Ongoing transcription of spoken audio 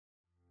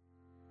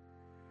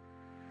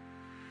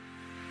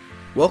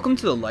Welcome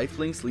to the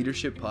LifeLinks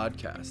Leadership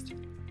Podcast,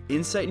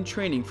 insight and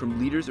training from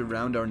leaders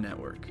around our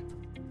network.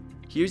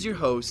 Here's your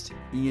host,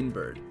 Ian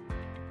Bird.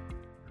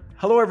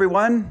 Hello,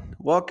 everyone.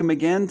 Welcome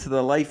again to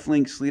the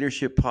LifeLinks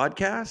Leadership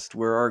Podcast,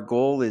 where our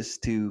goal is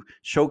to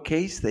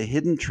showcase the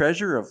hidden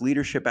treasure of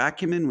leadership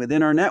acumen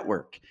within our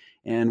network.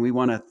 And we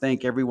want to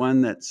thank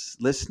everyone that's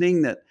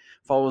listening, that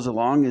follows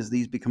along as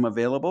these become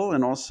available,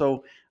 and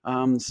also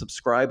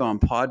subscribe on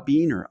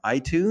Podbean or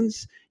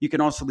iTunes. You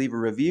can also leave a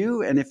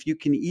review, and if you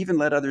can even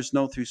let others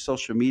know through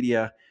social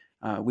media,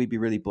 we'd be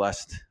really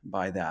blessed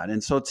by that.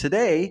 And so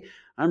today,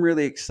 I'm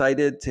really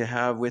excited to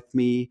have with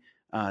me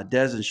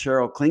Des and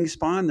Cheryl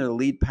Klingspan. They're the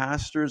lead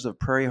pastors of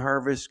Prairie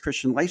Harvest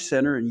Christian Life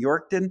Center in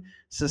Yorkton,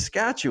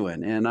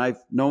 Saskatchewan. And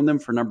I've known them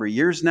for a number of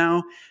years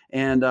now.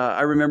 And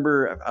I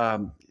remember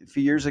a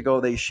few years ago,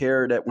 they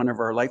shared at one of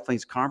our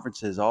LifeLinks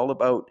conferences all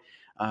about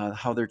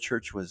how their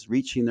church was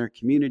reaching their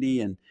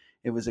community. And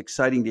it was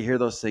exciting to hear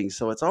those things.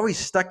 So it's always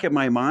stuck in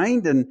my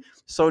mind. And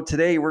so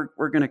today we're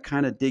going to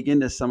kind of dig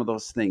into some of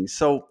those things.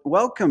 So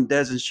welcome,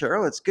 Des and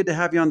Cheryl. It's good to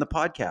have you on the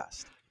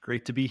podcast.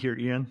 Great to be here,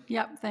 Ian.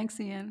 Yep. Thanks,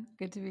 Ian.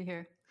 Good to be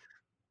here.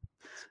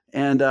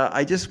 And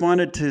I just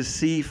wanted to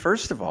see,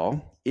 first of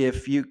all,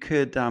 if you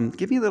could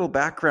give me a little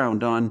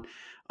background on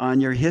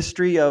your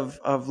history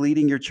of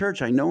leading your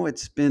church. I know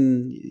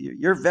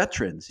you're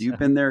veterans. You've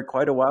been there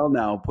quite a while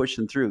now,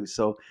 pushing through.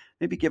 So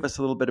maybe give us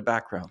a little bit of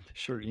background.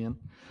 Sure, Ian.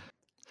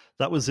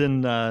 That was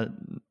in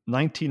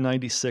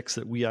 1996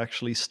 that we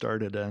actually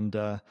started. And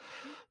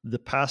the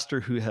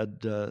pastor who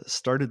had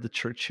started the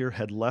church here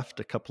had left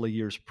a couple of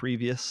years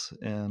previous.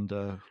 And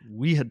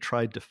we had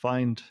tried to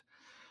find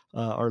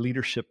our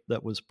leadership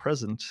that was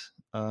present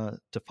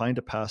to find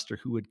a pastor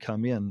who would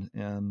come in.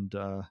 And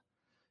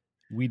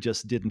we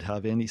just didn't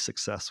have any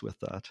success with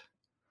that.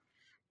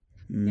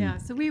 Yeah.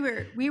 So we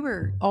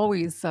were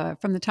always,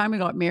 from the time we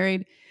got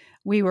married,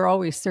 we were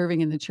always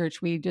serving in the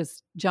church. We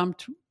just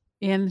jumped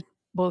in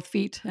both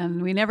feet,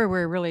 and we never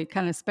were really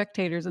kind of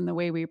spectators in the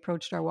way we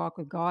approached our walk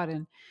with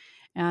God.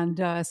 And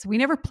so we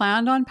never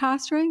planned on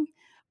pastoring,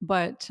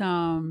 but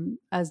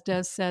as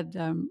Des said,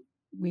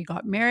 we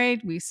got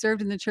married, we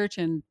served in the church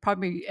in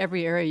probably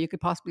every area you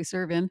could possibly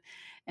serve in.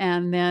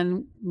 And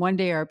then one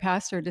day our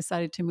pastor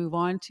decided to move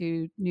on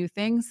to new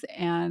things.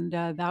 And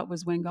that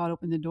was when God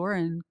opened the door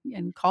and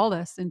called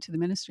us into the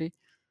ministry.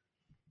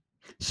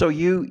 So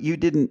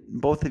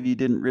both of you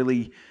didn't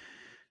really,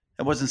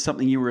 it wasn't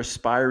something you were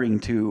aspiring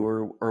to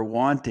or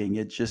wanting.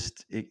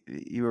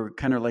 You were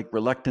kind of like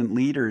reluctant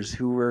leaders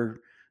who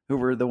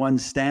were the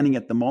ones standing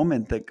at the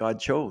moment that God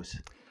chose.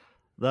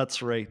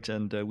 That's right.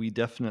 And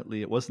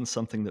it wasn't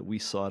something that we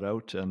sought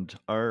out. And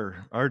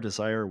our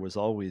desire was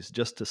always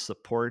just to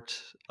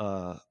support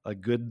a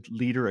good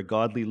leader, a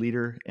godly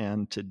leader,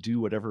 and to do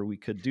whatever we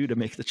could do to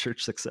make the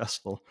church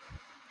successful.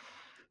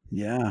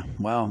 Yeah.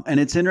 Wow. And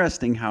it's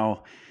interesting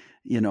how,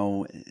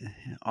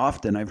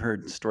 often I've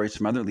heard stories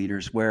from other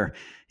leaders where,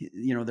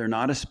 they're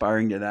not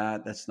aspiring to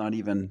that. That's not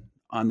even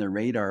on their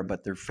radar,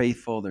 but they're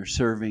faithful, they're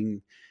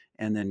serving,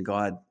 and then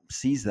God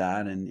sees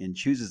that and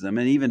chooses them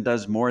and even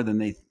does more than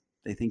they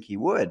think he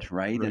would,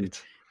 right?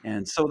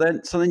 And so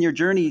then your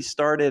journey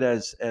started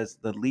as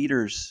the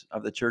leaders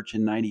of the church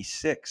in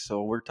 96.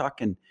 So we're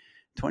talking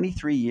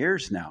 23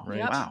 years now. Right.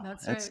 Yep, Wow.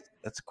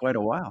 That's quite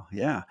a while.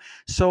 Yeah.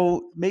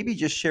 So maybe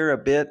just share a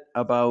bit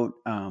about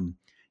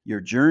your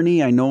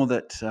journey. I know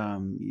that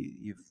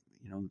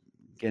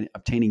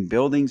obtaining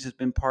buildings has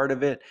been part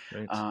of it.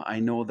 Right. I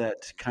know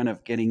that kind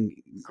of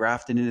getting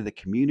grafted into the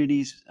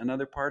communities,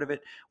 another part of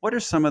it. What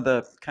are some of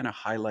the kind of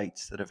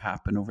highlights that have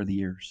happened over the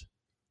years?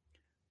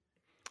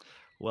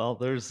 Well,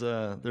 there's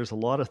a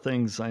lot of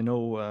things. I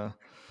know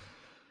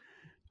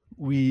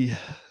we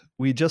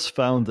just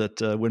found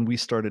that when we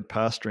started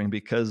pastoring,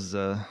 because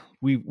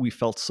we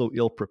felt so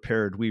ill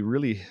prepared, we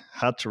really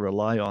had to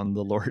rely on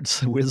the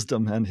Lord's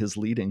wisdom and his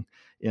leading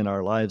in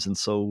our lives. And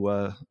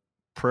so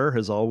prayer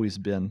has always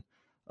been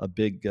a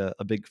big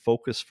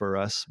focus for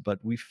us. But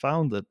we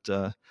found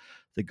that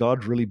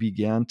God really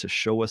began to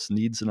show us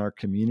needs in our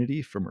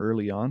community from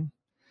early on.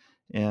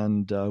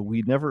 And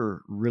we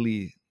never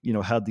really,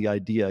 had the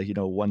idea,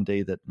 one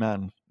day that,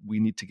 man, we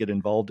need to get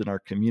involved in our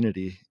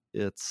community.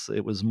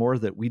 It was more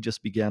that we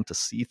just began to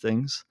see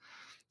things.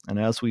 And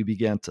as we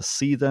began to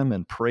see them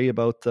and pray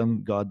about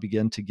them, God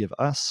began to give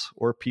us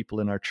or people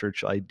in our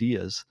church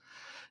ideas.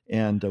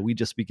 And we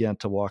just began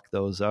to walk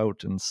those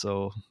out. And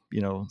so,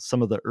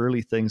 some of the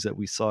early things that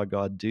we saw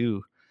God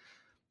do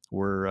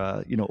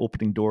were,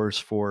 opening doors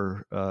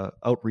for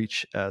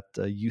outreach at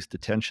a youth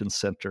detention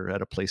center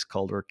at a place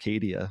called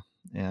Arcadia.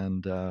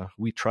 And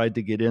we tried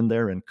to get in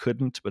there and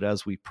couldn't, but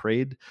as we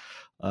prayed,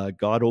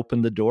 God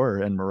opened the door,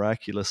 and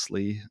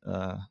miraculously,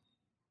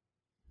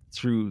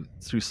 through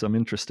some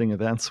interesting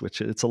events, which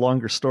it's a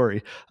longer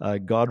story,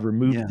 God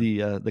removed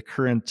the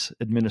current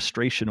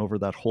administration over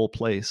that whole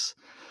place.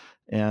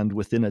 And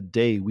within a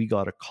day, we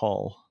got a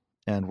call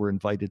and were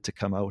invited to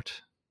come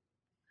out.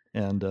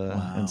 And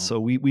Wow. And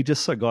so we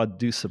just saw God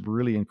do some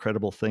really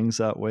incredible things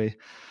that way.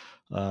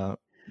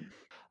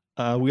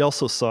 We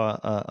also saw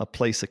a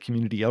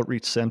community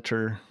outreach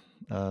center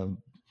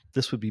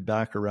This would be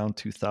back around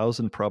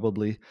 2000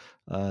 probably,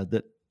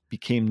 that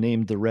became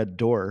named the Red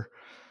Door.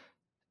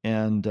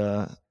 And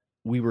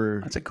we were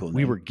That's a cool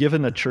we name. were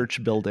given a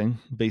church building.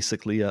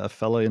 Basically, a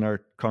fellow in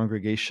our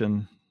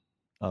congregation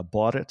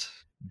bought it,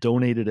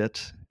 donated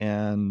it,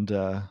 and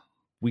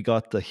we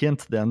got the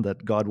hint then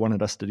that God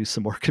wanted us to do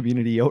some more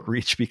community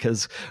outreach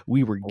because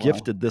we were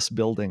gifted this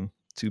building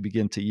to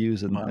begin to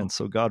use. And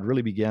so God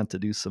really began to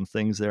do some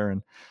things there.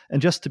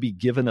 And just to be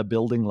given a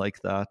building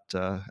like that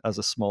as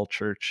a small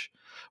church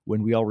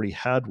when we already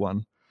had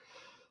one,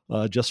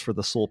 just for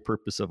the sole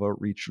purpose of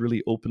outreach,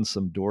 really opened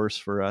some doors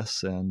for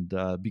us and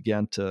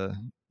began to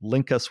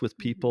link us with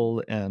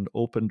people and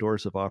open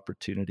doors of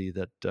opportunity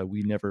that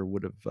we never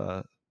would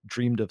have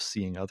dreamed of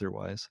seeing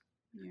otherwise.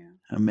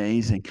 Yeah.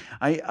 Amazing.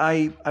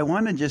 I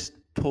want to just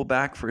pull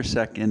back for a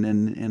second,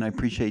 and I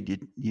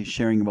appreciate you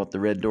sharing about the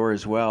Red Door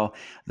as well.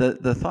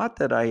 The thought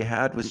that I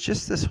had was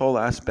just this whole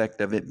aspect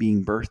of it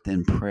being birthed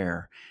in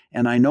prayer.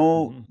 And I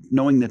know,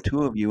 knowing the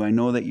two of you, I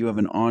know that you have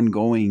an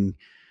ongoing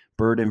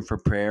burden for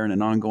prayer and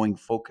an ongoing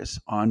focus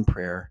on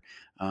prayer.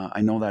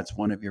 I know that's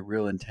one of your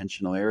real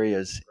intentional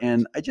areas.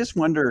 And I just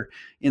wonder,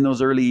 in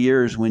those early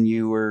years when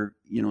you were,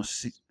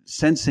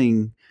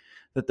 sensing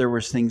that there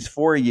was things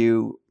for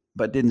you,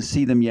 but didn't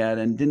see them yet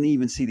and didn't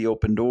even see the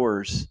open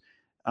doors.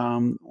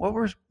 What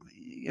were,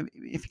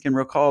 if you can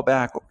recall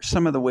back, what were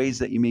some of the ways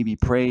that you maybe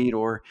prayed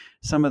or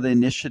some of the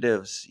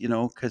initiatives,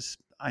 because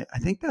I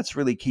think that's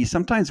really key.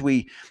 Sometimes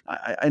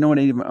I know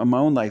in my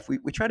own life,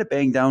 we try to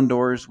bang down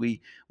doors.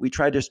 We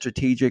try to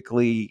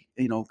strategically,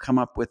 come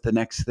up with the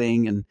next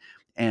thing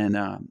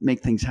and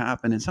make things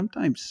happen. And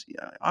sometimes,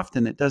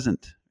 often it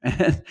doesn't.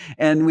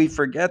 And we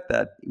forget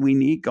that we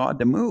need God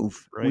to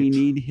move. Right. We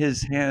need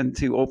His hand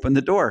to open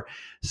the door.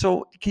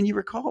 So can you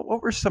recall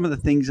what were some of the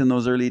things in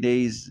those early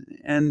days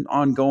and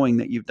ongoing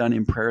that you've done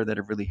in prayer that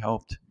have really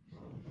helped?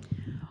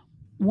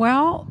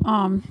 Well,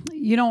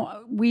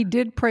 we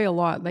did pray a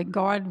lot. Like,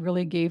 God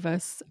really gave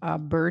us a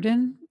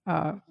burden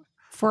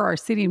for our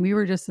city, and we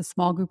were just a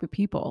small group of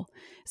people.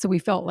 So we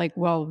felt like,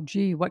 well,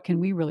 gee, what can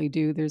we really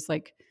do? There's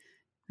like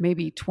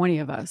maybe 20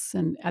 of us.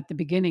 And at the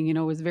beginning, it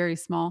was very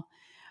small.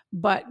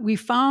 But we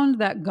found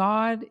that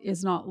God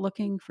is not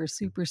looking for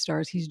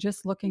superstars. He's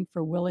just looking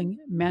for willing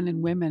men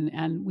and women.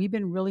 And we've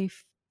been really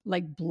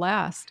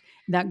blessed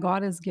that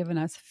God has given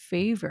us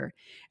favor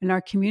in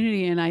our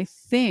community. And I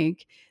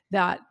think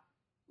that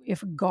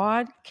if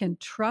God can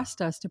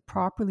trust us to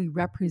properly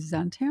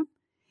represent Him,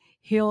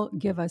 He'll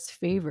give us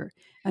favor.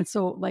 And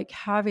so, like,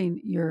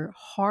 having your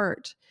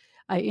heart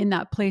in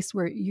that place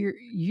where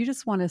you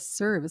just want to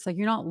serve. It's like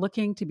you're not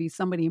looking to be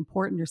somebody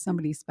important or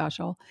somebody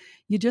special.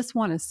 You just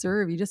want to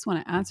serve. You just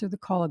want to answer the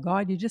call of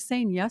God. You're just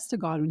saying yes to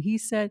God. When He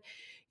said,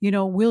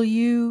 will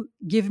you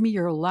give me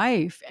your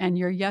life? And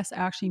your yes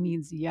actually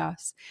means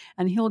yes.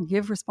 And He'll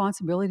give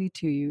responsibility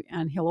to you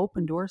and He'll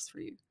open doors for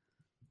you.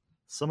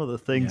 Some of the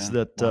things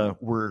that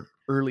were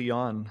early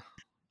on,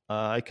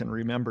 I can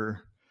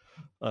remember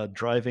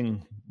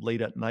driving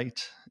late at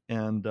night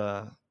and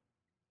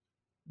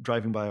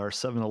driving by our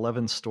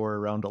 7-Eleven store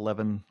around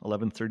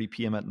 11:30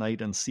 p.m. at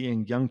night and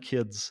seeing young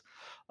kids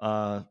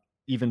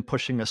even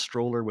pushing a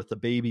stroller with a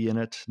baby in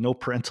it, no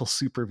parental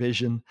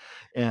supervision.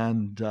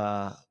 And,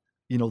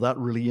 that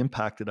really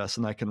impacted us.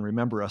 And I can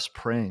remember us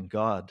praying,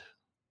 God,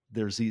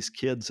 there's these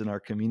kids in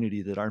our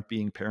community that aren't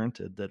being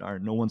parented,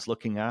 no one's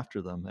looking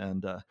after them.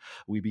 And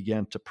we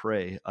began to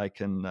pray. I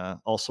can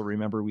also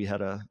remember we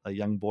had a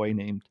young boy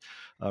named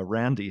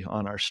Randy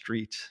on our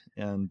street,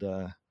 and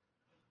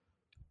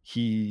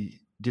he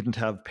didn't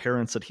have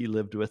parents that he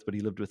lived with, but he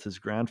lived with his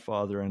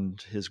grandfather,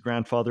 and his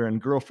grandfather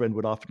and girlfriend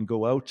would often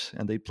go out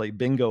and they'd play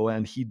bingo,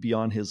 and he'd be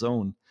on his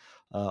own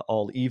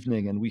all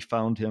evening. And we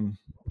found him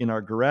in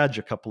our garage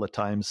a couple of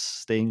times,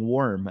 staying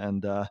warm.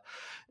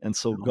 And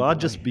so God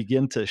just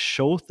began to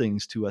show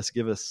things to us,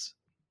 give us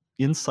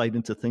insight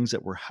into things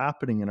that were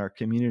happening in our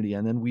community.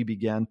 And then we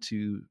began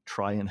to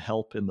try and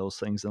help in those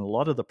things. And a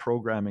lot of the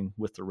programming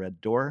with the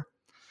Red Door,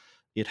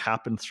 it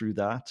happened through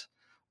that.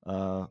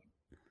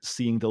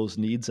 Seeing those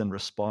needs and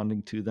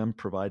responding to them,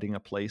 providing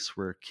a place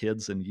where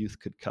kids and youth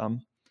could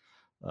come.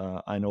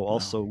 I know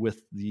also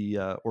with the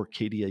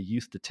Orcadia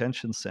Youth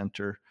Detention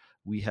Center,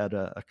 we had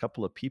a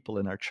couple of people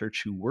in our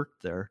church who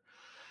worked there.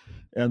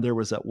 And there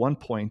was at one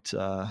point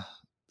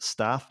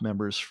staff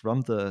members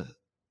from the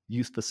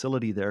youth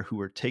facility there who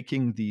were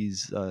taking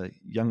these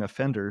young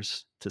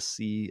offenders to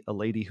see a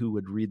lady who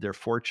would read their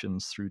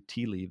fortunes through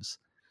tea leaves.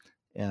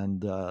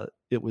 And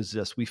it was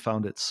just, we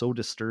found it so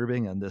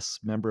disturbing. And this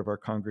member of our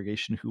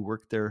congregation who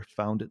worked there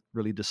found it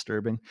really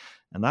disturbing.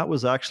 And that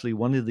was actually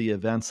one of the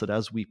events that,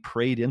 as we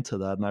prayed into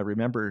that, and I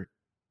remember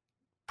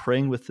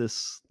praying with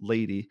this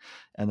lady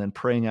and then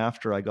praying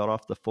after I got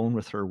off the phone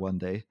with her one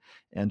day,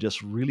 and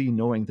just really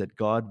knowing that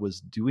God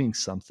was doing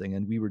something.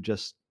 And we were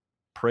just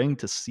praying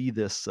to see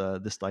this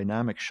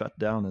dynamic shut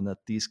down, and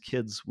that these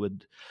kids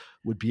would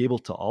be able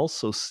to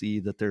also see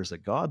that there's a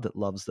God that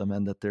loves them,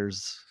 and that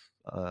there's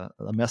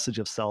a message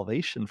of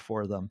salvation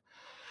for them.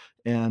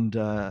 And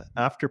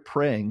after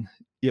praying,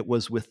 it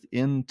was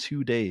within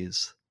 2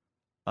 days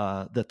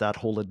that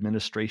whole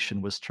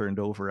administration was turned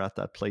over at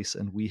that place,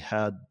 and we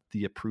had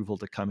the approval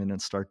to come in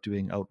and start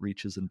doing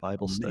outreaches and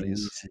Bible studies.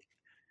 Amazing.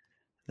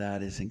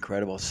 That is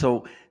incredible.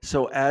 So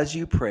as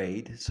you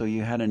prayed, so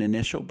you had an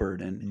initial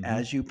burden. Mhm.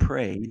 As you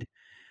prayed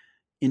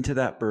into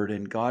that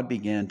burden, God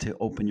began to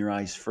open your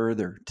eyes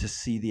further to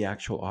see the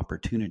actual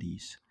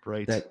opportunities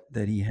Right.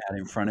 that he had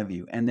in front of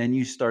you. And then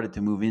you started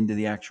to move into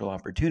the actual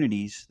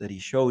opportunities that he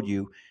showed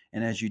you.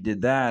 And as you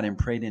did that and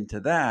prayed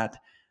into that,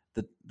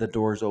 the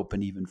doors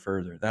open even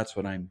further. That's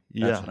what I'm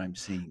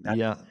seeing.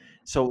 Yeah.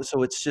 So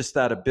it's just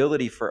that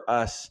ability for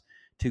us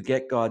to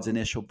get God's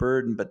initial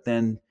burden, but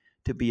then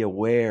to be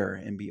aware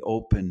and be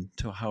open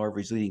to however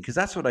he's leading. Because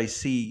that's what I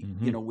see,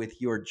 Mhm.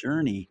 with your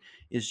journey,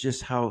 is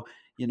just how,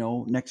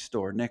 next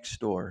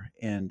door.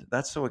 And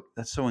that's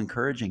so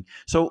encouraging.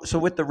 So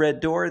with the Red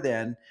Door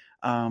then,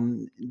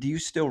 do you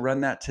still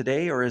run that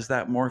today, or is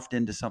that morphed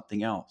into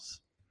something else?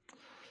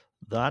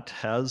 That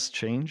has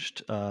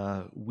changed.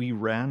 We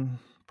ran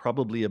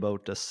probably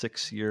about a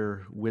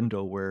 6-year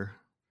window where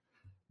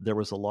there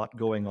was a lot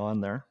going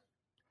on there.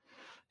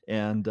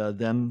 And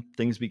then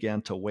things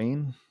began to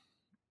wane.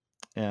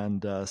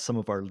 And some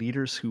of our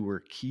leaders who were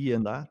key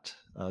in that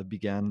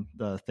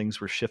things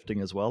were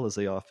shifting as well, as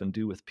they often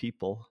do with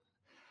people.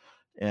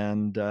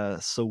 And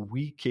so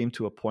we came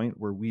to a point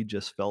where we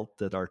just felt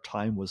that our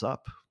time was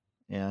up,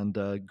 and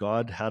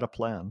God had a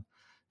plan.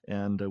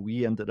 And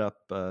we ended up,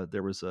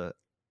 there was a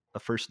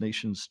First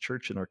Nations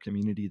church in our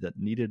community that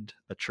needed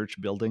a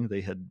church building.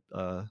 They had,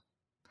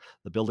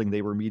 the building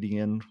they were meeting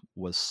in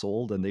was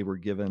sold, and they were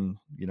given,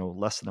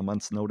 less than a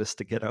month's notice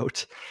to get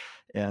out.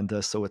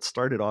 And so it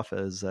started off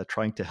as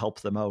trying to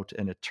help them out,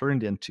 and it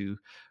turned into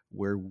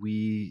where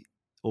we,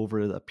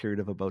 over a period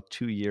of about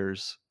 2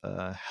 years,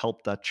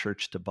 helped that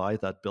church to buy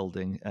that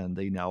building, and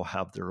they now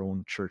have their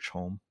own church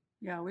home.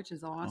 Yeah, which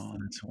is Oh, awesome.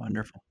 that's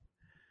wonderful.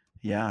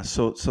 Yeah.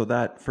 So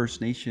that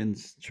First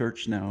Nations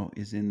church now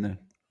is in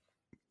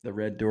the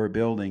Red Door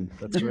building.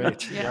 That's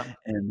right. Yeah.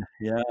 And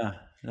yeah,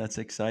 that's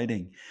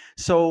exciting.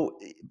 So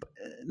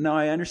now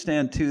I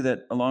understand too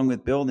that along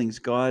with buildings,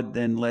 God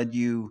then led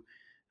you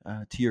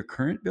to your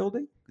current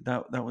building.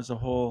 That was a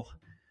whole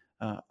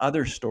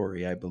other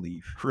story, I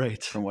believe,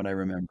 Right. from what I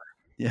remember.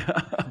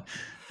 Yeah.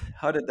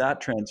 How did that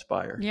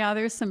transpire? Yeah,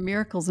 there's some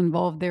miracles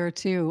involved there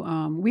too.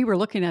 We were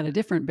looking at a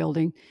different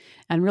building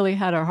and really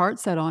had our heart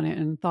set on it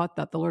and thought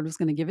that the Lord was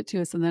going to give it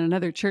to us. And then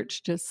another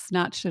church just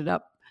snatched it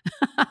up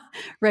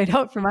right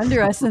out from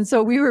under us. And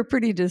so we were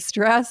pretty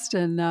distressed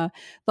and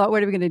thought,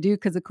 what are we going to do?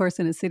 Because, of course,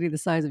 in a city the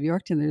size of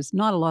Yorkton, there's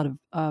not a lot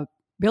of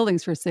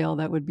buildings for sale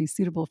that would be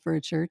suitable for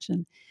a church.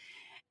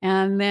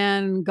 And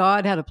then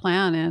God had a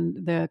plan,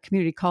 and the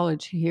community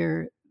college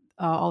here,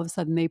 all of a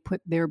sudden they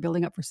put their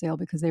building up for sale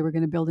because they were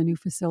going to build a new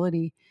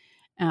facility.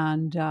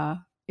 And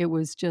it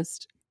was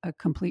just a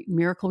complete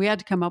miracle. We had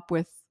to come up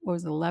with, what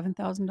was it,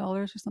 $11,000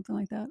 or something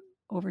like that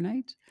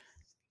overnight?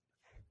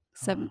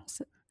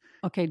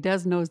 Okay, Des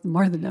knows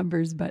more of the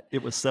numbers, but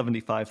It was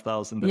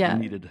 75,000 that yeah,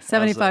 we needed as a-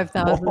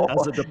 75,000.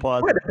 as a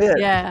deposit. Quite a bit.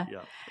 Yeah.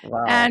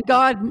 Wow. And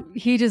God,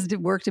 he just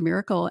worked a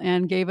miracle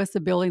and gave us a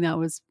building that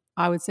was,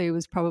 I would say, it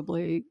was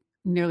probably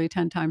nearly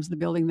 10 times the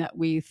building that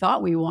we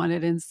thought we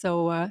wanted. And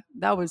so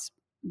that was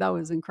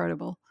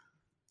incredible.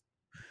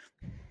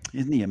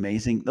 Isn't he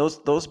amazing?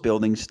 Those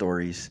building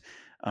stories.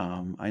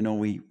 I know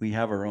we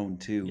have our own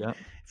too, Yeah.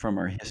 from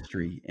our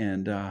history,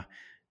 and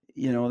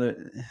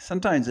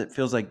sometimes it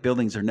feels like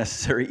buildings are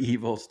necessary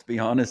evils. To be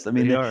honest, I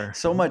mean, They are.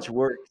 so much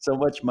work, so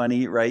much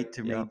money, right,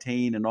 to Yeah.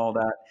 maintain and all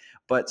that,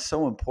 but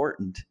so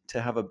important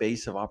to have a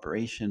base of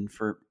operation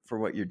for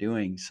what you're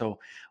doing. So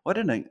what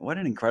an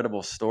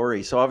incredible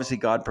story. So obviously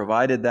God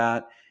provided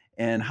that.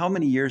 And how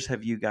many years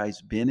have you guys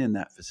been in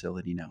that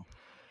facility now?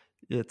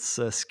 It's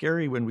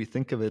scary when we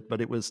think of it, but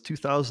it was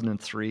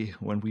 2003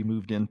 when we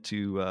moved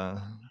into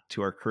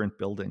to our current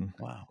building.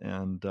 Wow.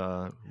 And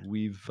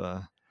we've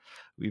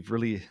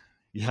really,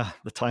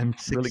 the time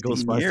really goes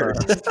 16 by years.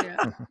 fast.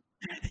 Yeah.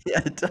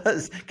 Yeah, it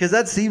does, because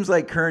that seems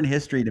like current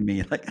history to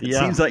me. Like it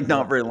Yeah, seems like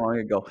not yeah. very long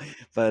ago,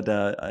 but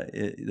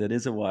that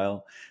is a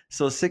while.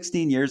 So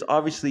 16 years.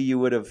 Obviously, you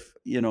would have,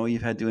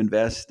 you've had to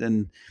invest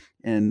and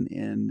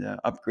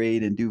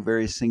upgrade and do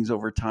various things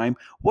over time.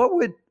 What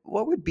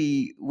would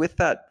be with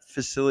that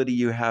facility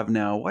you have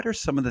now? What are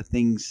some of the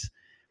things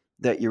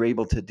that you're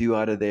able to do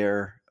out of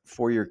there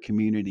for your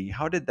community?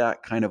 How did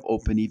that kind of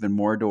open even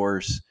more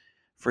doors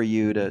for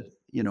you to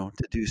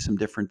do some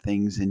different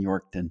things in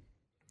Yorkton?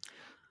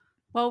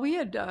 Well,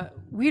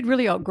 we'd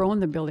really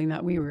outgrown the building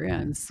that we were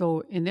in.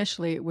 So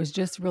initially it was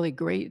just really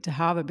great to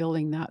have a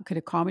building that could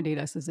accommodate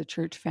us as a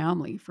church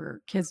family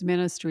for kids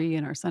ministry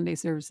and our Sunday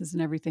services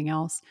and everything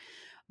else.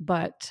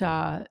 But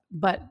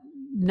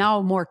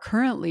now more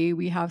currently,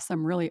 we have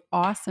some really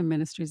awesome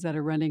ministries that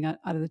are running out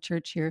of the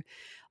church here,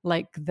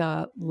 like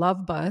the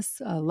Love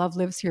Bus, Love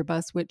Lives Here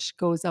bus, which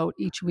goes out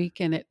each week,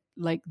 and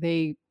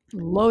they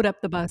load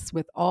up the bus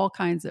with all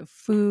kinds of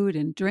food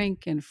and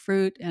drink and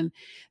fruit, and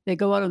they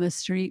go out on the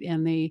street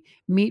and they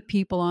meet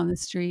people on the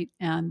street,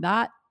 and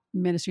that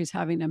ministry is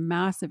having a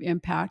massive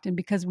impact. And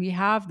because we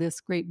have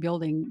this great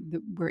building,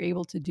 that we're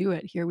able to do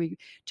it here. We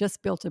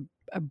just built a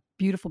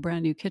beautiful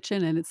brand new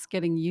kitchen, and it's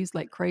getting used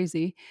like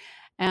crazy.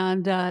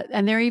 And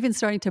they're even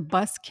starting to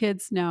bus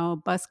kids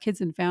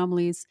and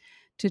families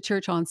to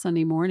church on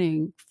Sunday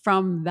morning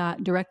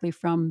directly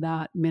from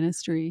that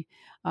ministry.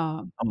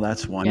 Oh,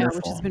 that's Yeah, wonderful.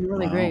 which has been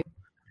really Wow. great.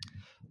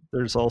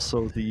 There's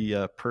also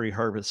the Prairie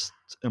Harvest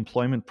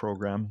Employment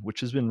Program, which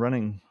has been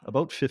running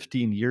about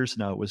 15 years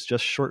now. It was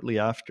just shortly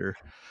after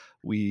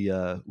we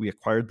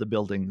acquired the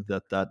building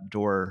that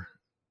door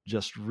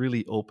just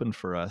really opened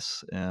for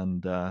us.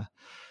 And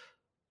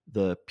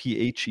the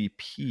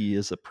PHEP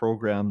is a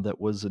program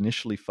that was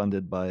initially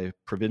funded by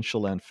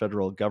provincial and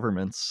federal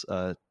governments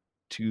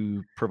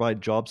to provide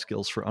job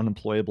skills for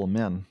unemployable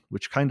men,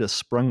 which kind of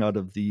sprung out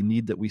of the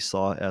need that we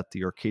saw at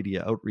the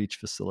Arcadia Outreach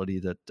Facility,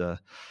 that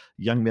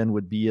young men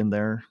would be in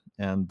there,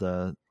 and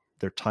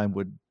their time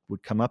would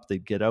come up,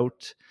 they'd get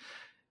out,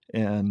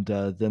 and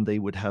then they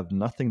would have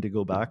nothing to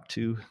go back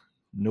to,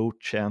 no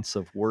chance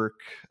of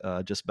work,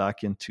 just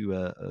back into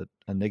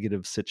a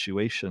negative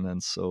situation.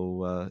 And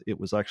so it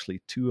was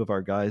actually two of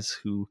our guys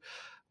who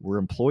were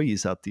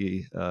employees at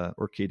the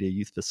Arcadia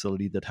Youth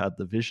Facility that had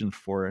the vision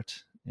for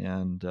it.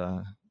 And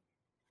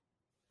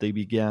they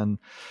began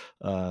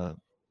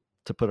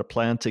to put a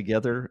plan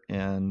together,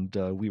 and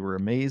we were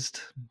amazed.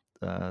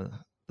 The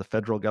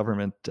federal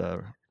government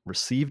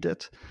received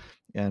it,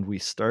 and we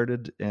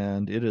started,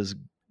 and it has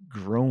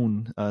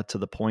grown to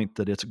the point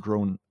that it's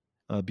grown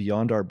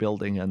beyond our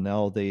building, and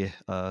now they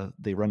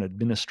run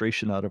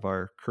administration out of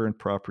our current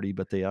property,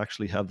 but they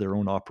actually have their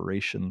own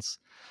operations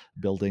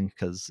building,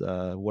 because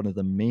one of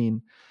the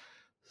main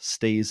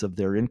stays of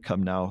their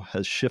income now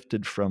has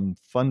shifted from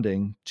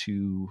funding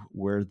to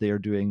where they're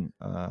doing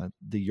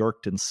the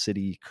Yorkton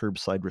City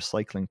curbside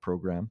recycling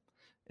program,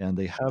 and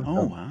they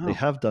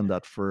have done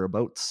that for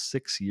about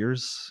 6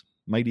 years,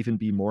 might even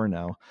be more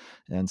now.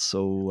 And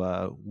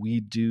so we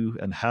do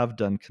and have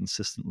done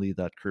consistently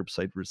that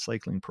curbside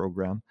recycling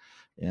program,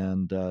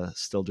 and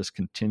still just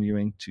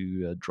continuing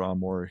to draw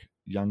more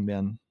young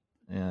men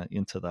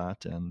into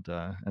that,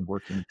 and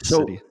working in the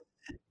city.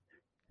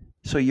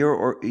 So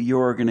your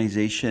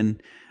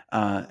organization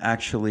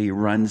actually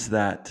runs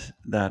that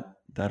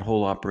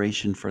whole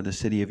operation for the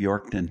city of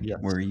Yorkton, Yes.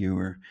 where you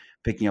were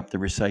picking up the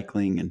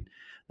recycling, and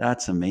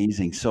that's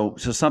amazing. So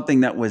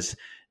something that was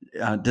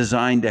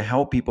designed to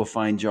help people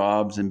find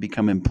jobs and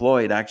become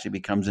employed actually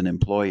becomes an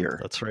employer.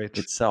 That's right.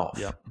 Itself.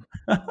 Yep.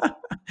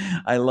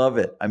 I love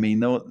it. I mean,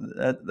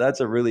 that's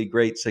a really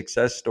great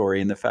success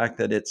story, and the fact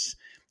that it's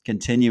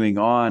continuing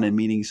on and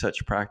meeting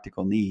such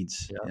practical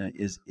needs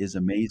is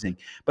amazing.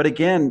 But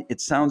again,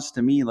 it sounds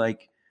to me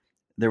like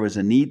there was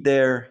a need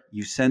there.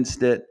 You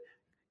sensed it,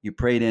 you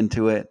prayed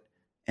into it,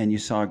 and you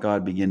saw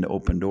God begin to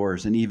open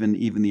doors, and even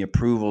the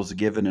approvals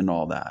given and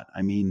all that.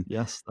 I mean,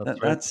 yes,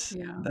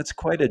 that's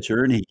quite a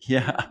journey.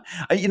 Yeah.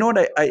 You know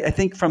what? I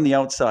think from the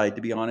outside,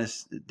 to be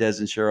honest, Des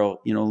and Cheryl,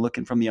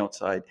 looking from the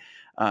outside,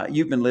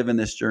 you've been living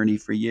this journey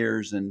for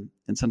years, and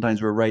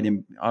sometimes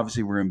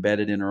obviously we're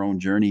embedded in our own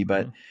journey.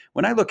 But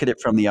when I look at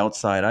it from the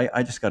outside,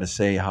 I just got to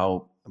say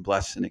how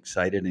blessed and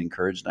excited and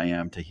encouraged I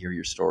am to hear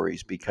your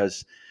stories,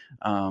 because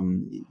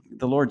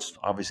the Lord's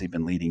obviously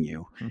been leading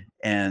you,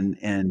 and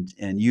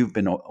you've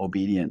been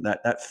obedient.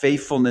 That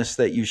faithfulness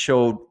that you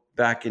showed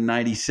back in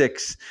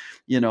 '96,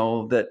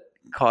 that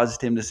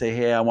caused him to say,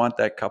 "Hey, I want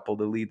that couple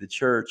to lead the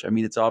church." I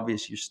mean, it's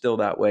obvious you're still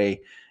that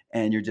way,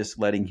 and you're just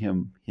letting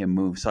him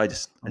move. So I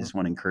just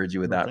want to encourage you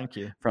with that. Thank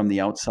you. From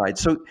the outside.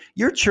 So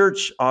your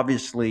church,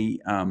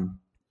 obviously,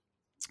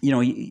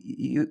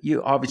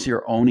 you obviously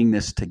are owning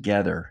this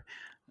together,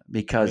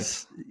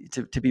 because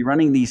to be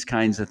running these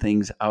kinds of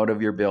things out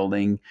of your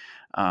building,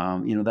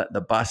 that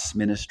the bus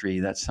ministry,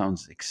 that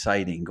sounds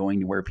exciting,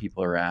 going to where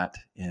people are at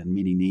and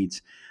meeting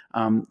needs.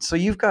 So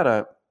you've got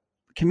a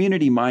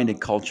community-minded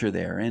culture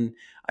there, and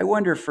I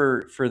wonder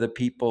for the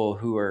people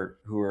who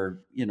are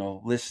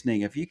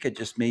listening, if you could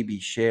just maybe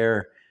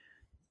share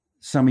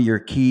some of your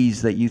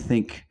keys that you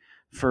think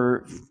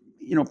for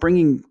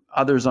bringing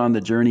others on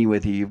the journey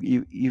with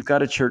you. You've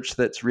got a church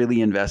that's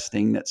really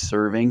investing, that's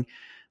serving.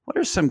 What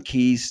are some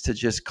keys to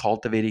just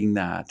cultivating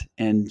that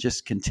and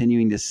just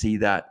continuing to see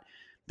that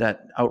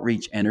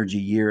outreach energy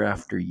year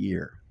after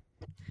year?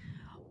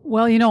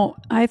 Well,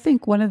 I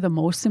think one of the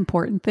most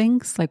important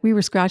things, like we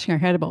were scratching our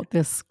head about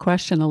this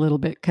question a little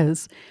bit,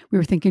 because we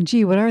were thinking,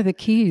 gee, what are the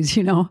keys,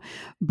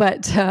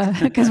 but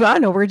because I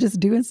know we're just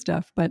doing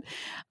stuff. But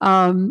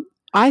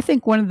I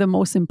think one of the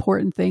most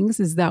important things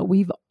is that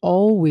we've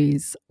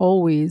always,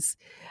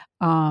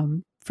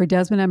 for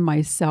Desmond and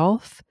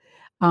myself,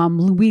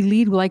 we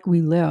lead like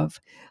we live.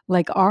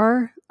 Like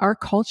our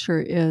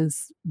culture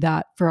is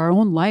that for our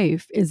own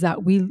life is that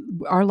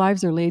our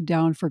lives are laid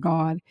down for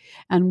God,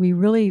 and we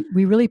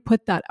really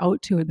put that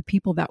out to the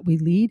people that we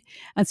lead.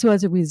 And so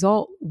as a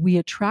result, we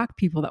attract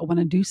people that want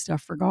to do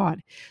stuff for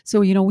God. So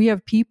we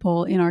have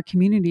people in our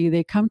community,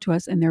 they come to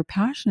us and they're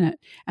passionate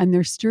and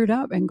they're stirred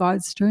up, and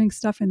God's stirring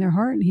stuff in their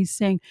heart,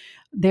 and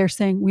they're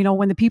saying,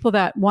 when the people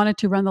that wanted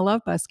to run the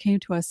Love Bus came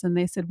to us and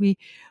they said,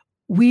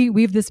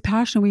 we have this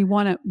passion. We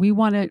want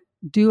to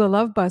do a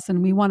love bus,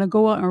 and we want to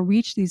go out and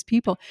reach these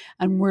people,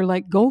 and we're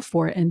like, go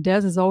for it. And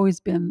Des has always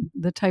been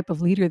the type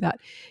of leader that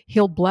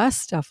he'll bless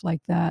stuff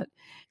like that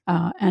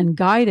and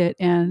guide it.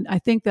 And I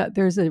think that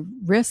there's a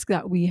risk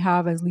that we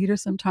have as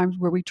leaders sometimes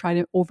where we try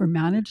to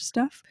overmanage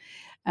stuff,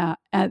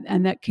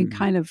 and that can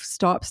kind of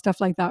stop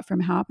stuff like that from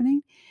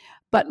happening.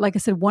 But like I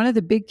said, one of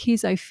the big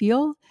keys I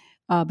feel,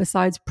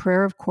 besides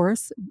prayer, of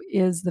course,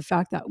 is the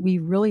fact that we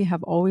really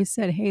have always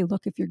said, hey,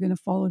 look, if you're going to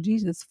follow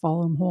Jesus,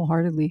 follow him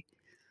wholeheartedly.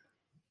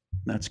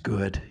 That's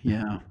good.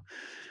 Yeah.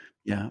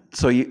 Yeah.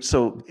 So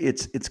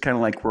it's kind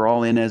of like we're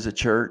all in as a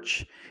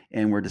church,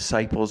 and we're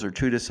disciples or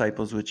true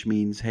disciples, which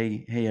means,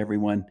 hey,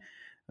 everyone,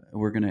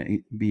 we're going to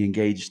be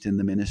engaged in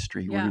the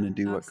ministry. We're going to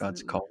do what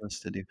God's called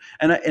us to do.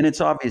 And it's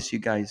obvious you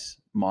guys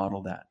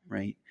model that,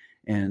 right?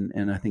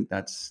 And I think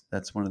that's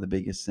one of the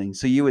biggest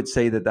things. So you would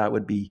say that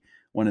would be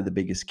one of the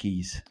biggest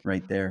keys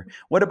right there.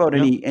 What about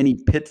any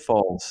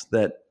pitfalls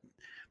that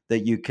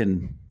you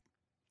can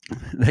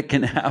that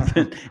can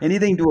happen?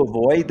 Anything to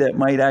avoid that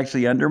might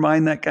actually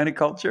undermine that kind of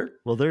culture?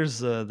 Well,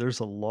 there's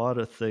a lot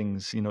of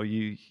things.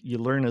 You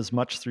learn as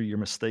much through your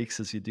mistakes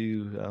as you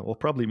do. Well,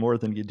 probably more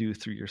than you do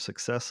through your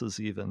successes,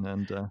 even.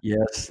 And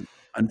yes,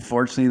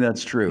 unfortunately,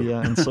 that's true.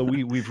 Yeah, and so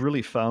we've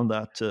really found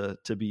that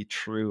to be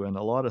true. And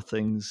a lot of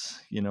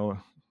things,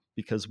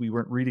 because we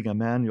weren't reading a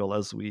manual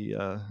as we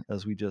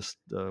just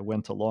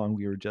went along,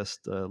 we were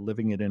just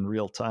living it in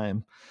real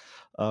time.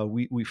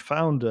 We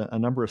found a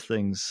number of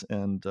things,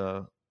 and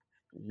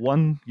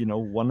one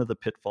of the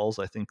pitfalls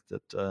I think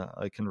that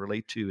I can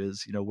relate to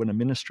is, when a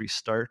ministry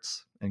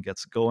starts and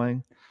gets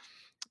going,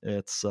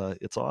 it's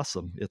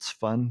awesome, it's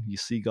fun, you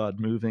see God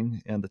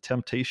moving, and the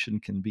temptation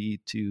can be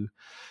to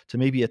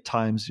maybe at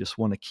times just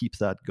want to keep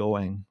that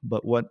going.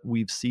 But what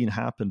we've seen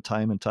happen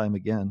time and time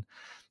again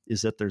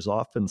is that there's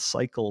often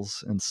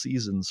cycles and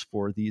seasons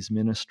for these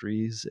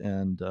ministries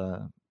and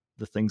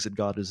the things that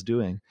God is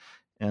doing,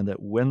 and that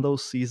when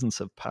those seasons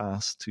have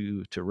passed,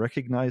 to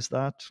recognize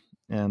that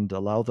and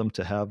allow them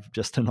to have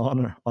just an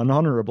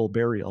honorable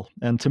burial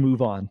and to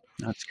move on.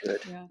 That's good.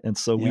 Yeah. And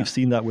so we've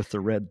seen that with the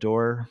Red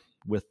Door,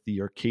 with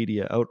the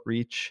Arcadia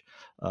Outreach.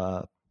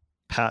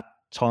 Pat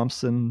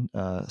Thompson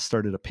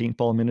started a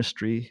paintball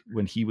ministry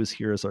when he was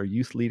here as our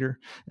youth leader,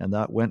 and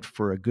that went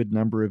for a good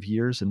number of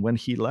years. And when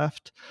he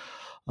left,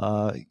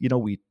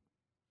 we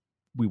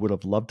would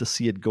have loved to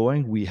see it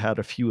going. We had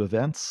a few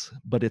events,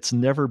 but it's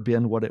never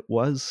been what it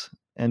was.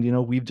 And,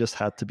 we've just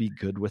had to be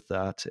good with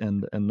that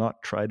and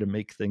not try to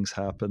make things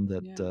happen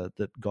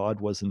that God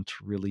wasn't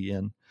really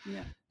in.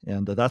 Yeah.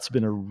 And that's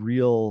been a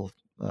real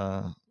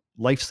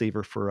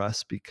lifesaver for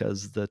us,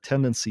 because the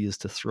tendency is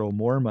to throw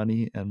more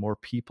money and more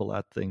people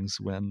at things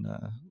when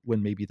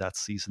maybe that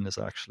season is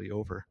actually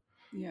over.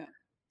 Yeah.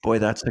 Boy,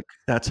 that's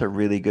a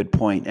really good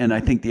point. And I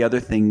think the other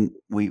thing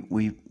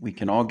we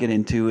can all get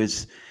into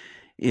is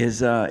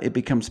it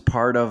becomes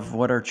part of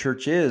what our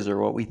church is or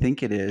what we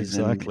think it is.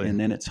 Exactly. And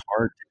then it's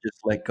hard to just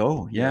let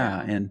go.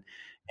 Yeah. And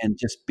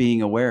just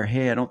being aware,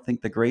 hey, I don't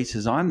think the grace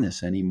is on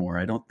this anymore.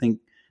 I don't think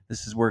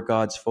this is where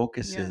God's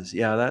focus is.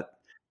 Yeah,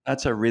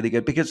 that's a really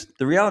good, because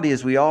the reality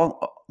is we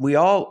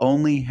all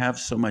only have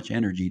so much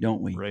energy,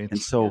 don't we? Right. And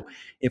so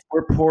if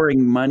we're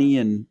pouring money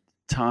and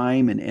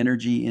time and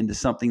energy into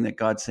something that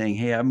God's saying,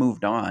 hey, I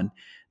moved on,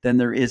 then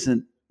there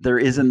isn't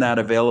that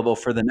available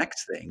for the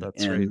next thing.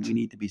 That's and right. We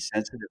need to be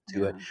sensitive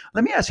to it.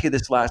 Let me ask you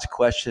this last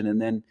question,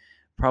 and then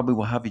probably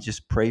we'll have you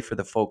just pray for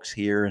the folks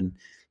here. And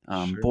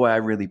Sure. Boy, I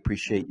really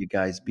appreciate you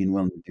guys being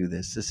willing to do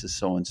this. This is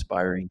so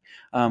inspiring.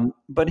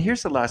 But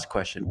here's the last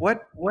question.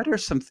 What are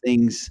some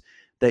things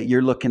that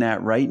you're looking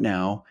at right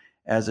now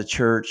as a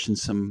church, and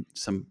some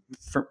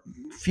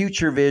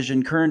future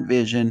vision, current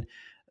vision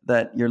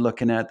that you're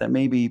looking at that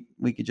maybe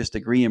we could just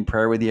agree in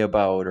prayer with you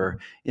about? Or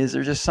is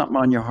there just something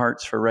on your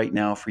hearts for right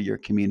now for your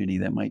community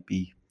that might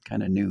be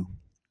kind of new?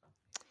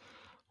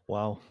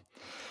 Wow.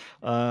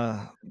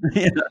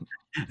 Yeah.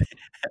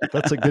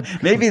 That's a good.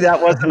 Maybe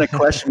that wasn't a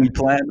question we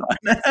planned on.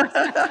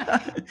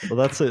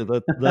 Well,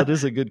 that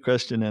is a good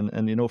question,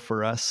 and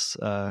for us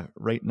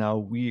right now,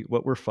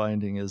 what we're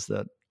finding is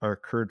that our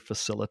current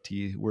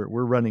facility, we're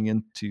running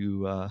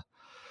into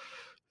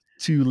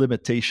two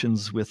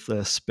limitations with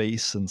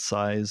space and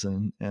size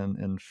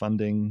and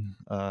funding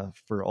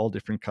for all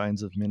different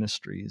kinds of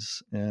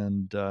ministries,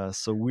 and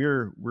so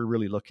we're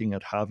really looking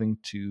at having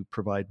to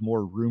provide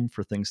more room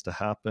for things to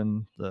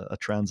happen. A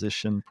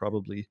transition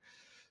probably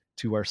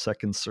to our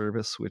second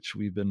service, which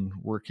we've been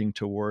working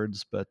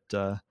towards, but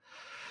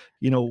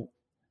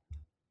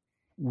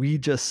we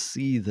just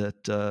see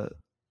that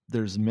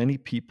there's many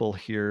people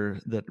here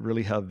that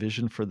really have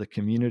vision for the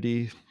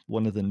community.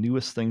 One of the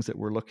newest things that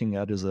we're looking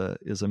at is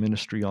a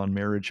ministry on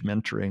marriage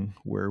mentoring,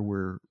 where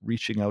we're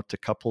reaching out to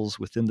couples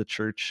within the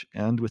church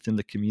and within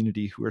the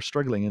community who are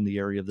struggling in the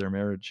area of their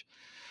marriage,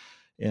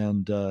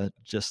 and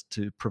just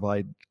to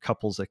provide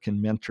couples that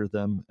can mentor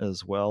them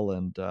as well.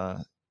 And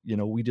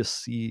we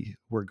just see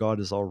where God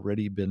has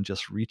already been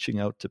just reaching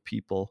out to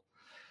people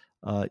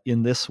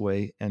in this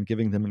way and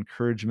giving them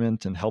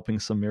encouragement and helping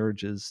some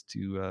marriages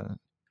to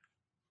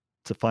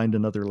to find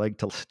another leg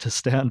to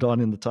stand on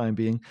in the time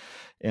being.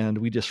 And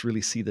we just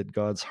really see that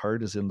God's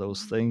heart is in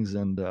those things.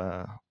 And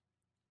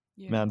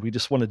man, we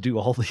just want to do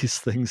all these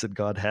things that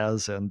God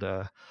has.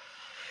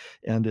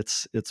 And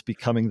it's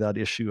becoming that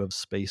issue of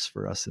space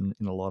for us in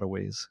a lot of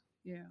ways.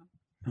 Yeah.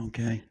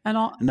 Okay. And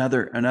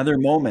another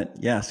moment.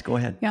 Yes, go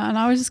ahead. Yeah, and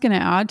I was just going to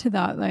add to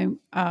that. Like,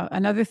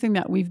 another thing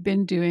that we've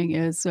been doing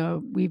is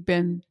we've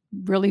been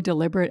really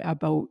deliberate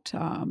about.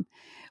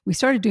 We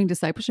started doing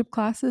discipleship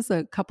classes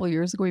a couple of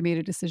years ago. We made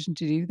a decision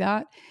to do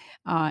that,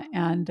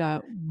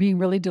 and being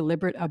really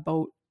deliberate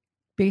about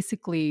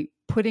basically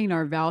putting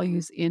our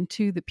values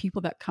into the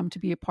people that come to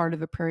be a part of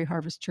the Prairie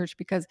Harvest Church,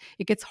 because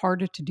it gets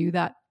harder to do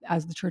that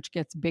as the church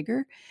gets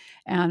bigger.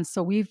 And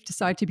so we've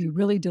decided to be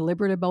really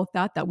deliberate about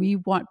that we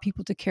want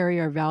people to carry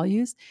our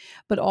values,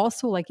 but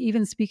also, like,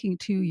 even speaking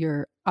to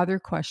your other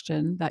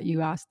question that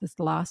you asked, this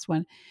last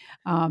one,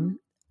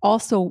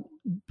 also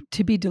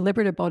to be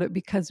deliberate about it,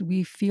 because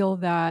we feel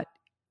that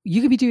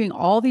you could be doing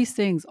all these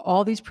things,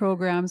 all these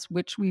programs,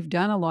 which we've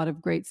done a lot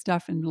of great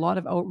stuff and a lot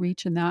of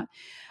outreach in that.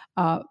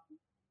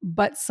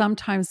 But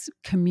sometimes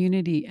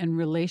community and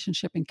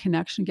relationship and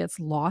connection gets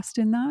lost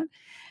in that.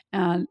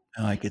 And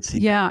I could see.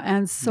 Yeah.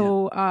 And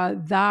so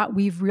that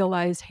we've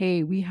realized,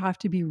 hey, we have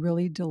to be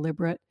really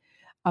deliberate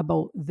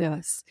about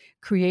this,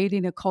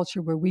 creating a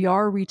culture where we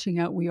are reaching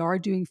out, we are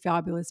doing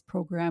fabulous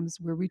programs,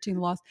 we're reaching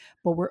lost,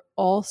 but we're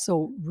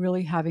also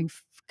really having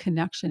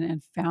connection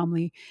and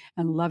family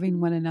and loving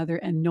one another,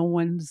 and no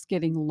one's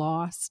getting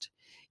lost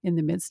in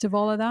the midst of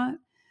all of that.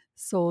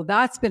 So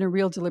that's been a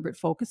real deliberate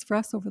focus for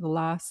us over the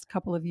last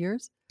couple of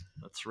years.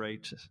 That's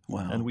right.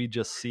 Wow. And we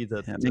just see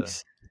that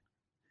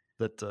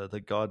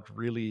that God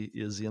really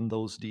is in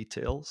those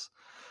details.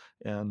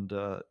 And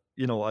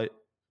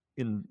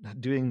in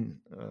doing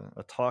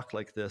a talk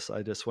like this,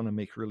 I just want to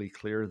make really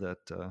clear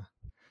that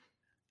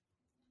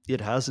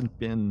it hasn't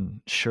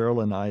been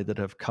Cheryl and I that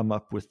have come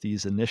up with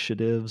these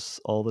initiatives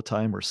all the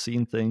time or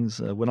seen things.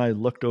 When I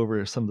looked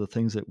over some of the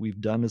things that we've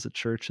done as a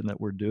church and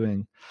that we're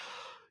doing,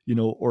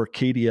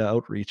 Orcadia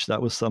Outreach,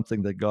 that was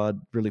something that God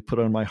really put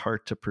on my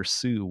heart to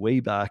pursue way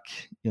back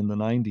in the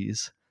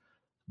 90s.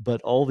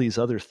 But all these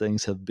other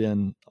things have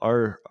been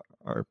our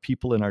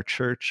people in our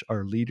church,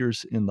 our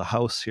leaders in the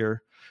house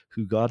here,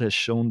 who God has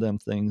shown them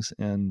things,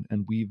 and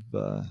we've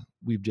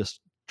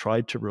just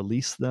tried to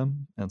release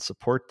them and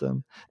support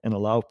them and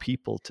allow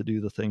people to do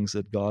the things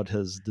that God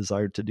has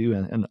desired to do.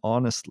 And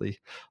honestly,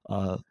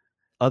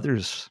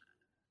 others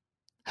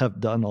have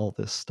done all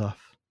this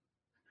stuff.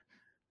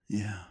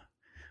 Yeah.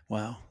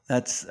 Wow.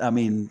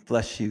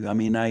 Bless you.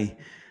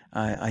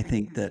 I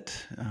think that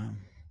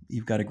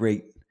you've got a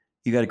great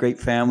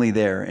family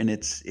there, and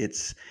it's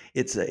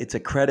a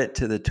credit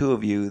to the two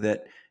of you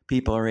that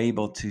people are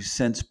able to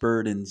sense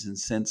burdens and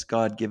sense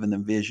God giving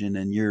them vision,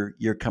 and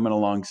you're coming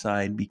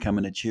alongside,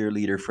 becoming a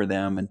cheerleader for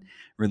them and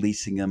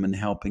releasing them and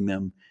helping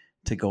them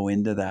to go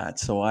into that.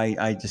 So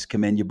I just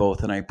commend you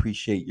both, and I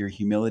appreciate your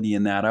humility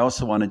in that. I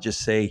also want to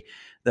just say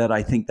that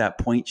I think that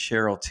point,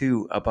 Cheryl,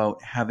 too,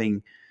 about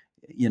having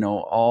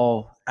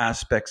all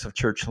aspects of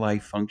church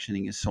life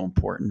functioning is so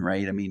important,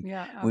 right? I mean,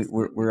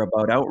 we're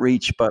about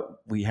outreach,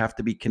 but we have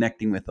to be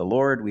connecting with the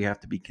Lord. We have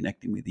to be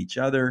connecting with each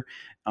other.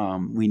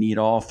 We need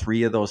all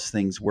three of those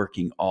things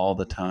working all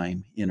the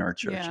time in our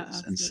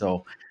churches. And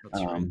so,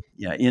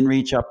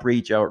 in-reach,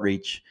 up-reach,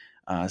 outreach.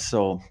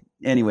 So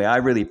anyway, I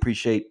really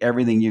appreciate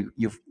everything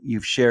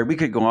you've shared. We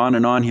could go on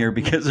and on here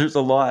because there's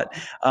a lot.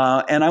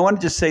 And I want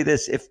to just say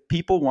this: if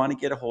people want to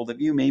get a hold of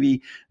you,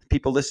 maybe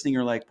people listening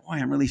are like, boy,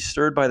 I'm really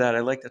stirred by that.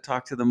 I'd like to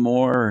talk to them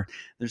more. Or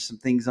there's some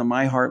things on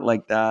my heart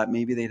like that.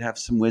 Maybe they'd have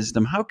some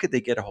wisdom. How could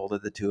they get a hold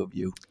of the two of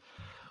you?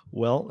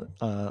 Well,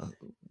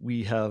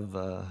 we have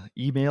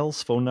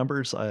emails, phone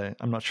numbers.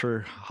 I'm not sure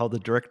how the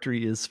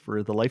directory is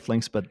for the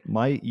Lifelinks, but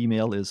my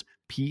email is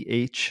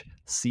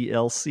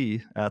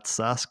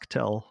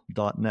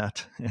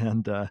phclc@sasktel.net.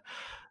 And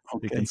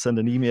you can send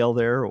an email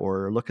there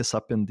or look us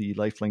up in the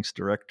Lifelinks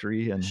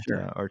directory, and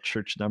our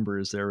church number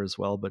is there as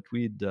well. But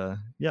we'd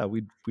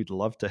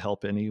love to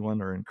help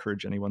anyone or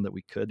encourage anyone that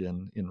we could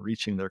in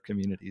reaching their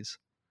communities.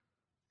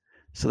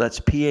 So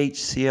that's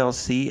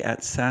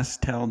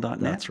phclc@sasktel.net.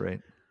 That's right.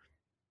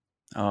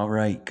 All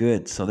right,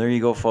 good. So there you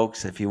go,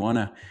 folks. If you want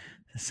to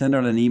send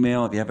out an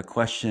email, if you have a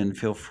question,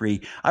 feel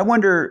free. I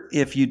wonder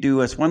if you do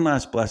us one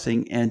last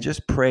blessing and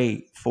just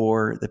pray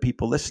for the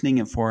people listening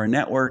and for our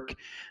network,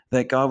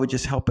 that God would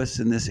just help us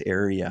in this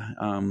area.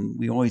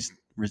 We always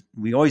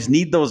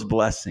need those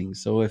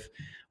blessings. So if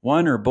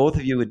one or both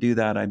of you would do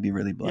that, I'd be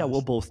really blessed. Yeah,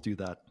 we'll both do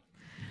that.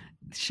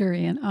 Sure,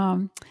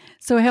 Ian.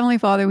 So Heavenly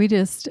Father, we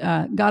just,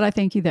 God, I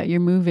thank you that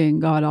you're moving,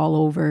 God, all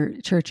over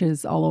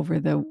churches, all over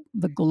the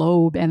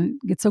globe. And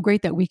it's so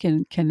great that we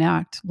can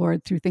connect,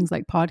 Lord, through things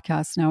like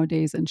podcasts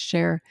nowadays and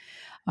share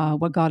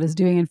what God is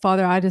doing. And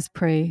Father, I just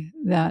pray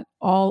that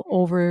all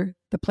over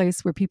the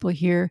place where people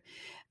hear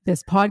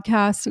this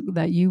podcast,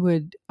 that you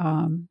would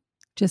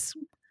just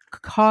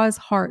cause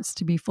hearts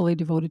to be fully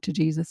devoted to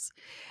Jesus.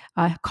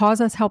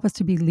 Help us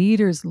to be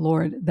leaders,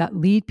 Lord, that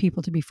lead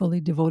people to be fully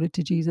devoted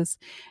to Jesus,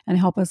 and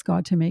help us,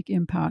 God, to make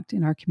impact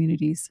in our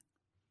communities.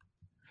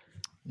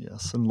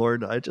 Yes, and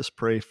Lord, I just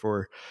pray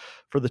for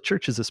the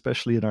churches,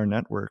 especially in our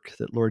network,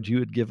 that, Lord, you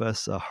would give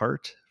us a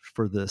heart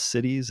for the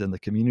cities and the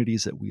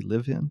communities that we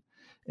live in,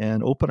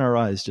 and open our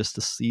eyes just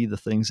to see the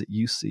things that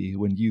you see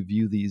when you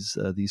view these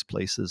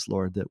places,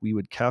 Lord, that we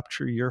would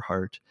capture your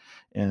heart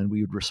and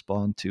we would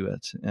respond to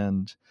it.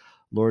 And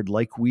Lord,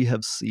 like we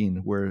have seen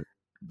where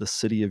the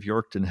city of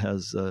Yorkton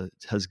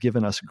has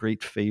given us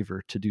great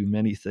favor to do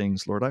many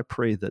things, Lord, I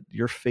pray that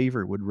your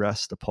favor would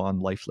rest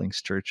upon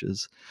Lifelinks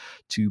churches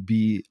to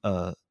be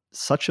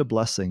such a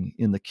blessing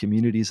in the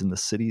communities and the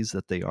cities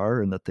that they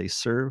are and that they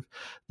serve,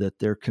 that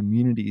their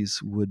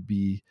communities would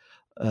be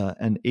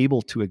and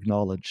able to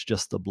acknowledge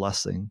just the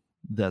blessing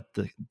that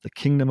the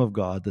kingdom of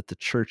God, that the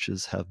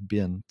churches have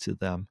been to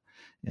them.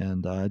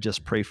 And I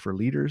just pray for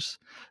leaders,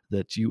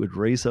 that you would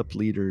raise up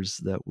leaders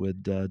that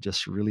would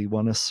just really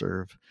want to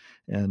serve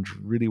and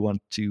really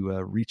want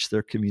to reach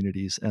their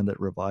communities, and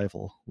that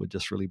revival would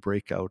just really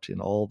break out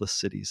in all the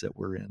cities that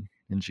we're in.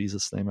 In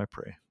Jesus' name I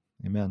pray.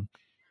 Amen.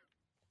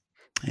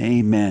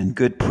 Amen.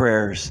 Good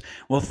prayers.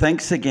 Well,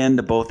 thanks again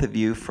to both of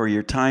you for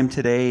your time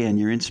today and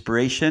your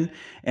inspiration.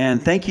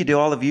 And thank you to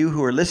all of you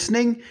who are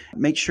listening.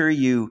 Make sure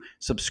you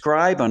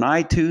subscribe on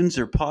iTunes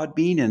or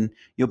Podbean, and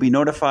you'll be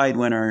notified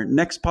when our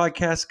next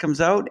podcast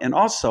comes out. And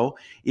also,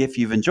 if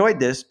you've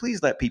enjoyed this,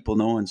 please let people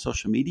know on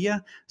social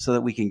media so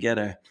that we can get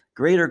a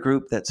greater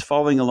group that's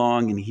following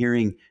along and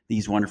hearing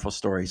these wonderful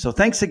stories. So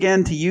thanks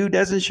again to you,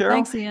 Des and Cheryl.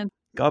 Thanks, Ian.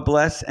 God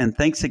bless. And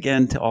thanks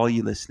again to all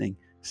you listening.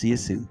 See you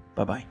soon.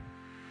 Bye-bye.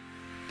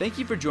 Thank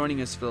you for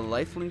joining us for the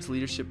Lifelinks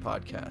Leadership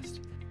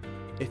Podcast.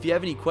 If you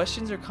have any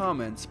questions or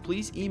comments,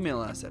 please email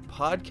us at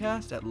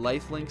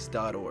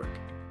podcast@lifelinks.org.